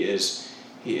 Right? He is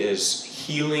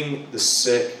healing the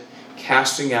sick,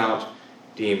 casting out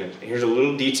demons. Here's a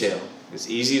little detail. It's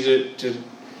easy to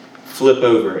flip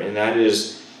over, and that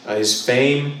is his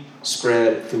fame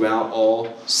spread throughout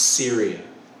all Syria,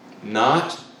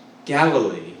 not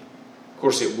Galilee. Of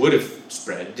course, it would have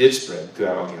did spread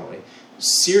throughout all Galilee.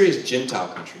 Syria is a Gentile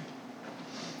country.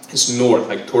 It's north,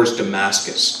 like towards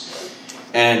Damascus.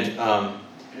 And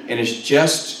it's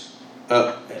just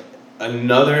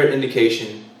another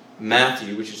indication.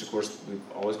 Matthew, which is, of course, we've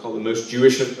always called the most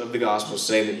Jewish of the Gospels,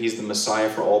 saying that he's the Messiah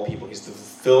for all people. He's the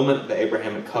fulfillment of the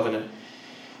Abrahamic covenant.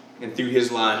 And through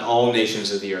his line, all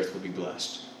nations of the earth will be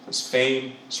blessed. His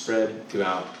fame spread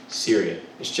throughout Syria.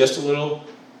 It's just a little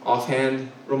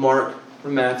offhand remark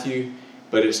from Matthew,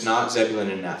 but it's not Zebulun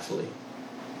and Naphtali.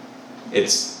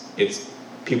 It's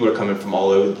people are coming from all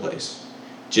over the place.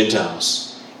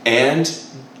 Gentiles. And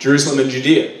Jerusalem and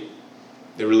Judea,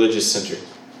 the religious center,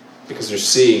 because they're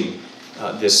seeing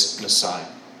this Messiah.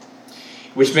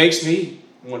 Which makes me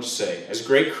want to say, as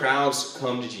great crowds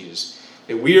come to Jesus,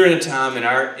 that we are in a time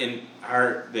in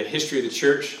the history of the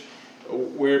church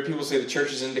where people say the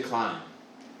church is in decline.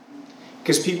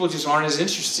 Because people just aren't as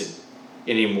interested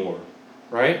anymore,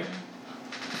 right?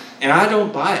 And I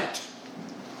don't buy it.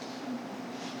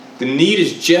 The need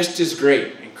is just as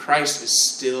great, and Christ is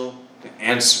still the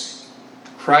answer.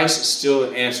 Christ is still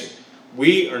the answer.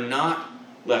 We are not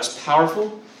less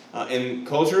powerful in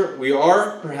culture. We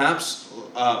are perhaps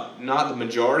not the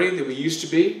majority that we used to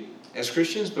be as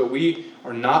Christians, but we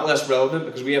are not less relevant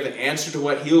because we have the answer to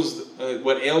what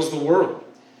ails the world.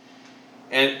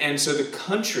 And so the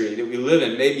country that we live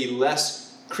in may be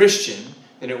less Christian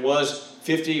than it was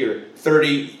 50 or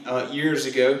 30 years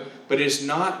ago, but it's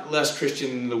not less Christian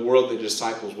than the world the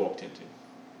disciples walked into.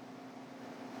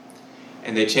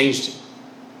 And they changed it.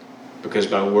 Because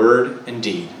by word and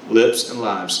deed, lips and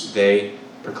lives, they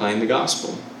proclaim the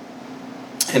gospel.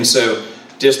 And so,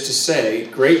 just to say,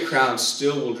 great crowds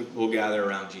still will gather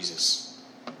around Jesus.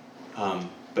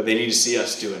 But they need to see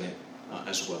us doing it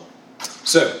as well.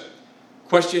 So,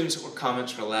 questions or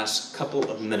comments for the last couple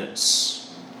of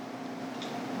minutes?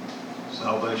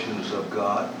 Salvation is of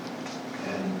God,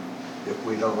 and if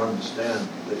we don't understand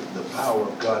the power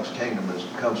of God's kingdom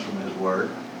comes from His Word,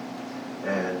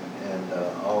 and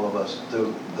all of us,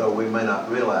 though we may not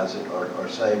realize it, are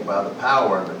saved by the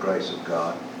power and the grace of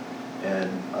God.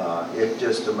 And it's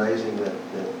just amazing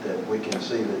that we can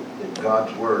see that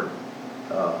God's Word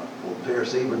will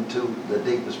pierce even to the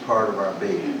deepest part of our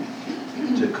being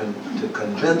to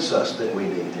convince us that we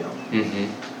need Him. Mm-hmm.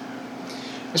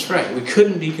 That's right. We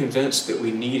couldn't be convinced that we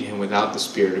need Him without the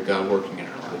Spirit of God working in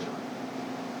our lives.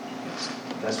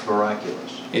 That's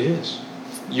miraculous. It is.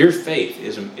 Your faith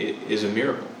is a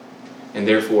miracle, and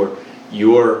therefore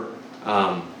your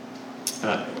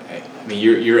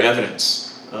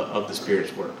evidence of the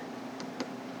Spirit's work.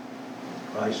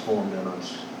 Christ formed in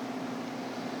us.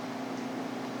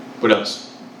 What else?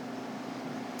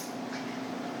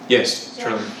 Yes,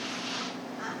 Charlie.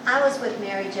 I was with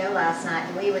Mary Jo last night,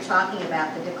 and we were talking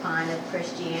about the decline of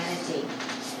Christianity.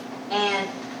 And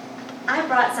I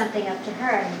brought something up to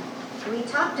her, and we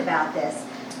talked about this.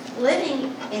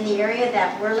 Living in the area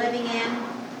that we're living in,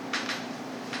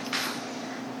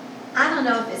 I don't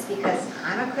know if it's because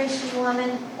I'm a Christian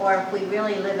woman or if we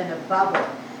really live in a bubble,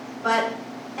 but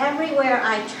everywhere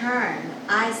I turn,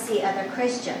 I see other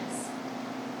Christians.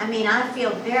 I mean, I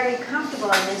feel very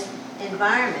comfortable in this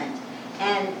environment.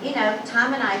 And,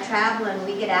 Tom and I travel and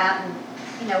we get out and,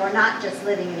 we're not just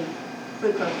living in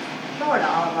Fruitcove, Florida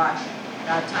all of our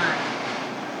time.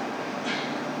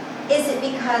 Is it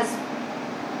because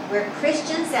we're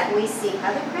Christians that we see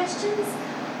other Christians,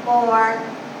 or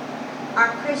are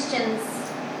Christians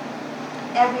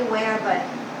everywhere but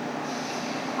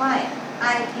quiet?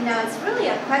 It's really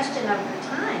a question of the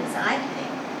times, I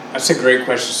think. That's a great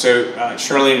question. So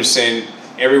Charlene is saying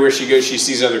everywhere she goes, she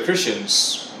sees other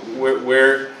Christians.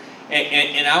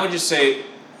 And I would just say,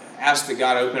 ask that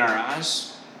God open our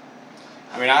eyes.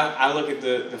 I mean, I look at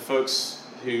the folks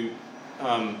who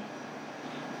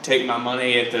take my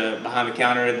money behind the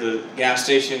counter at the gas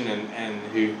station, and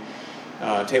who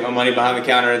take my money behind the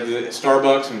counter at the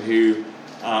Starbucks, and who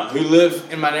live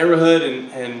in my neighborhood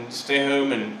and stay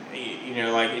home, and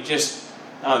it just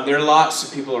there are lots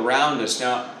of people around us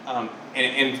now,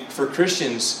 and for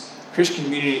Christians, Christian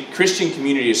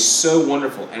community is so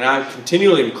wonderful, and I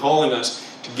continually am calling us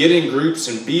to get in groups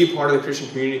and be a part of the Christian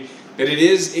community. But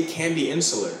it can be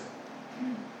insular,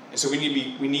 and so we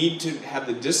need to have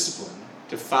the discipline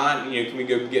to find, can we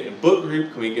go get in a book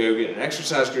group? Can we go get an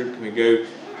exercise group? Can we go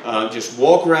just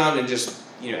walk around and just,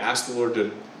 ask the Lord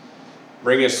to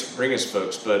bring us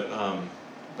folks? But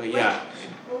yeah.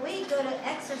 Well, we go to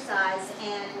exercise,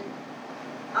 and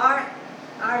our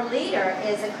our leader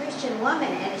is a Christian woman,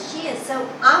 and she is so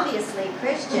obviously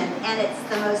Christian, and it's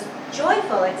the most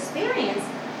joyful experience.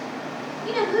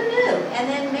 You know, who knew? And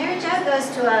then Mary Jo goes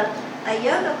to a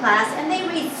yoga class, and they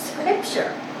read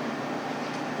scripture.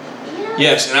 You know?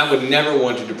 Yes, and I would never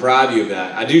want to deprive you of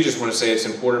that. I do just want to say it's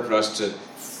important for us to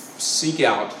seek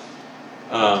out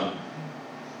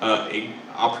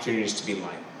opportunities to be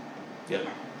light. Yeah.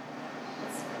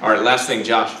 All right, last thing,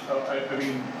 Josh. Oh, I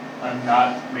mean, I'm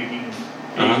not making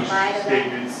age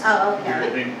statements. Oh, okay. Here, I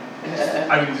think.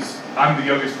 I mean, I'm the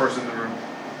youngest person in the room,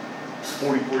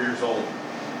 44 years old.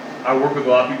 I work with a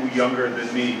lot of people younger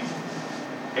than me,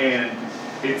 and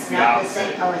it's the Not the opposite.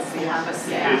 same. Oh, it's the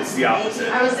opposite. Yeah. It's the opposite.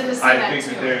 I was gonna say I that think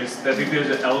too. that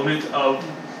there's an element of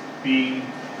being,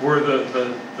 we're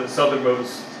the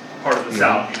southernmost part of the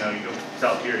South. You know, you go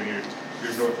south here, and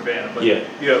you're North Savannah, but Yeah.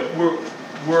 you know,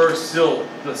 we're still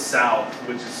the South,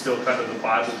 which is still kind of the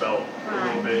Bible Belt a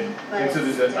little Right. bit. But And so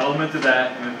there's it's an element of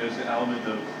that, and then there's an element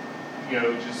of, you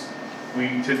know, just we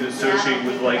tend to associate don't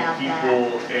with think like about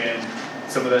people, and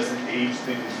some of that's an age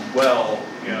thing as well,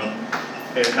 you know.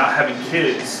 And not having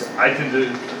kids, I tend to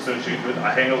associate with,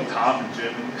 I hang out with Tom and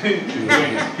Jim,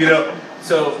 and, you know,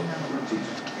 so,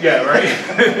 yeah,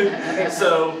 right?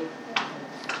 So,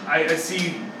 I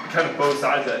see kind of both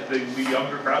sides of that. The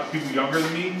younger crowd, people younger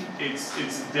than me, it's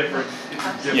different. It's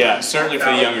a different. Yeah, certainly for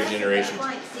the crowd. younger generation.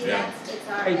 See, Yeah. it's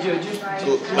our. Hey, Joe, just- right.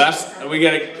 So last,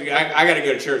 I gotta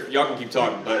go to church. Y'all can keep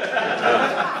talking, but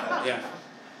yeah.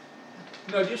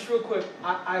 No, just real quick,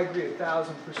 I agree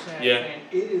 1,000%. Yeah. And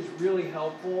it is really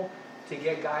helpful to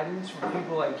get guidance from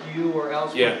people like you or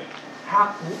elsewhere.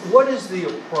 Yeah. What is the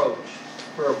approach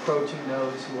for approaching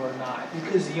those who are not?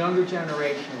 Because the younger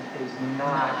generation is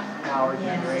not our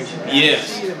generation. And Yes. I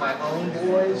see it in my own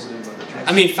boys.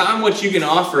 I mean, find what you can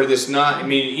offer that's not. I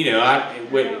mean, you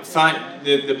know, find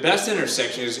the best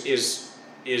intersection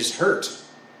is hurt.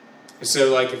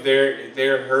 So, like, if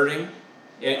they're hurting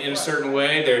in a certain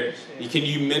way, can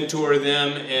you mentor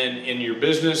them in your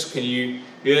business? Can you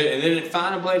do it? And then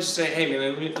find a place to say, hey,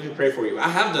 man, let me pray for you. I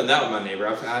have done that with my neighbor.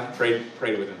 I've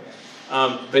prayed with him.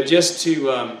 But just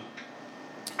to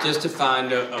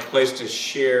find a place to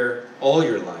share all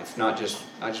your life, not just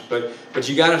but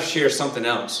you got to share something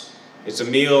else. It's a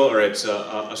meal, or it's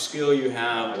a skill you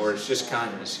have, or it's just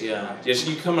kindness. Yeah, just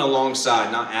you coming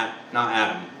alongside, not at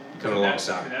them. You coming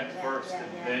alongside. Connect first, and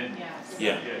then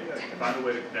Yeah. find a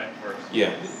way to connect first. Yeah.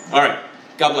 All right.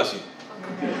 God bless you.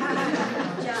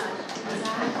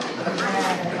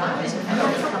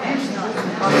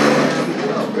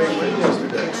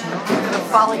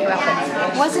 Follow you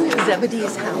out. Wasn't it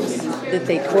Zebedee's house that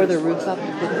they tore the roof up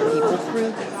and put the people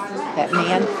through? That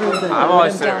man through the. I've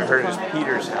always heard it as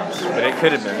Peter's house, but it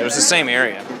could have been. It was the same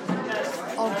area.